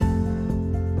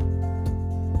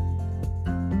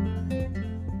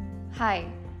Hi,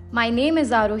 my name is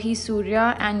Arohi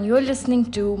Surya, and you're listening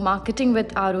to Marketing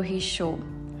with Arohi show.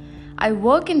 I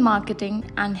work in marketing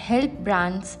and help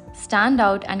brands stand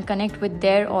out and connect with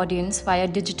their audience via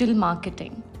digital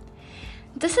marketing.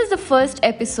 This is the first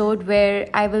episode where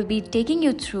I will be taking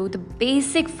you through the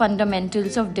basic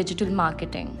fundamentals of digital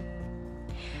marketing.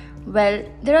 Well,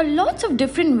 there are lots of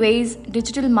different ways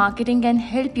digital marketing can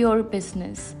help your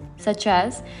business, such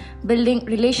as building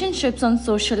relationships on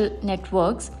social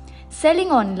networks,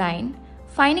 selling online,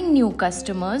 finding new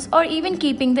customers, or even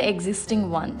keeping the existing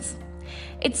ones.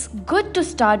 It's good to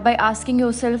start by asking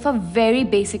yourself a very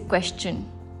basic question.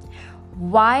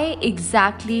 Why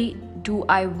exactly do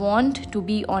I want to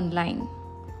be online?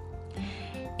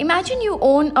 Imagine you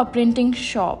own a printing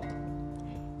shop.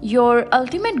 Your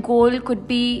ultimate goal could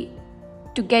be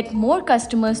to get more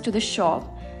customers to the shop,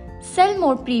 sell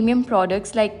more premium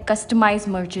products like customized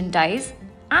merchandise,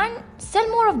 and sell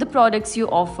more of the products you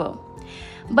offer.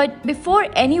 But before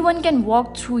anyone can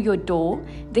walk through your door,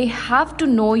 they have to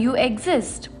know you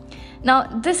exist. Now,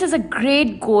 this is a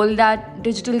great goal that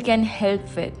digital can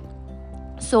help with.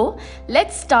 So,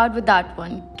 let's start with that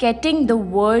one, getting the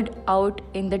word out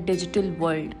in the digital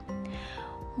world.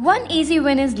 One easy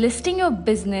win is listing your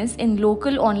business in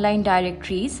local online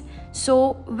directories.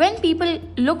 So, when people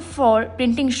look for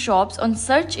printing shops on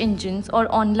search engines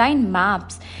or online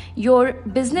maps, your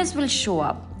business will show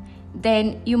up.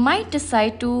 Then you might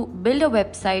decide to build a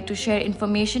website to share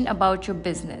information about your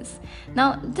business.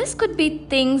 Now, this could be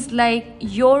things like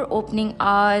your opening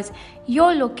hours,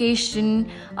 your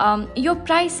location, your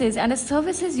prices, and the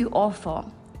services you offer.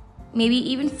 Maybe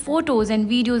even photos and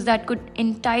videos that could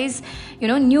entice,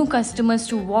 new customers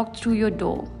to walk through your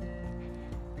door.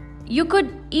 You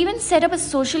could even set up a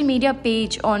social media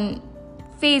page on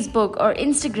Facebook or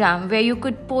Instagram where you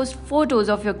could post photos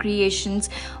of your creations,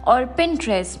 or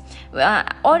Pinterest,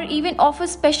 or even offer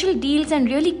special deals and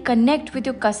really connect with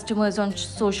your customers on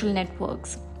social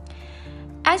networks.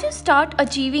 As you start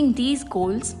achieving these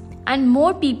goals and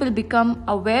more people become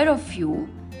aware of you,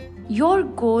 your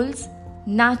goals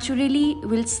naturally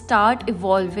will start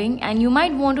evolving, and you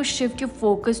might want to shift your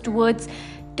focus towards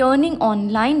turning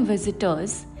online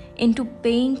visitors into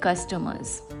paying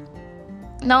customers.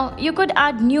 Now, you could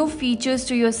add new features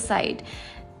to your site.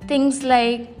 Things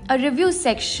like a review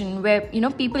section where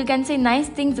people can say nice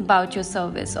things about your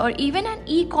service, or even an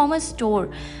e-commerce store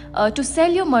to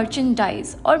sell your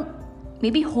merchandise, or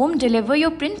maybe home deliver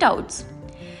your printouts.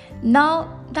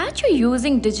 Now that you're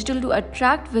using digital to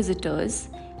attract visitors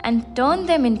and turn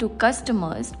them into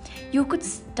customers, you could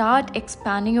start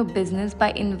expanding your business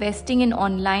by investing in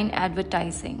online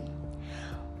advertising.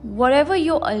 Whatever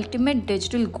your ultimate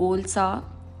digital goals are,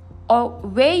 or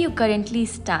where you currently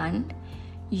stand,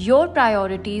 your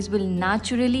priorities will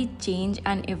naturally change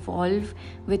and evolve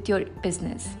with your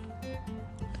business.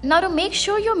 Now, to make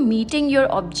sure you're meeting your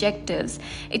objectives,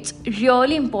 it's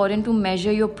really important to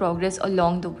measure your progress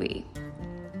along the way.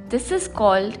 This is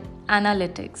called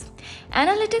analytics.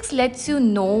 Analytics lets you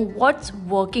know what's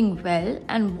working well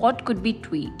and what could be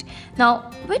tweaked.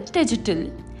 Now, with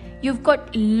digital, you've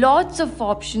got lots of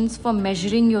options for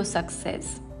measuring your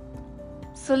success.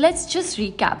 So let's just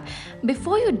recap.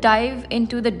 Before you dive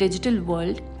into the digital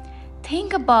world,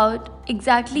 think about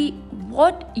exactly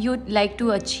what you'd like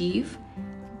to achieve,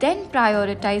 then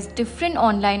prioritize different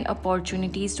online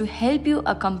opportunities to help you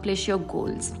accomplish your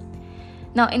goals.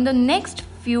 Now, in the next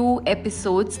few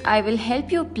episodes, I will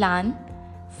help you plan,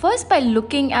 first by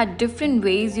looking at different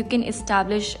ways you can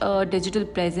establish a digital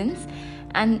presence,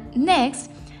 and next,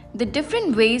 the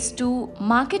different ways to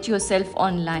market yourself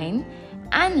online,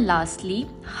 and lastly,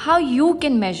 how you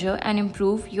can measure and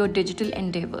improve your digital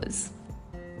endeavors.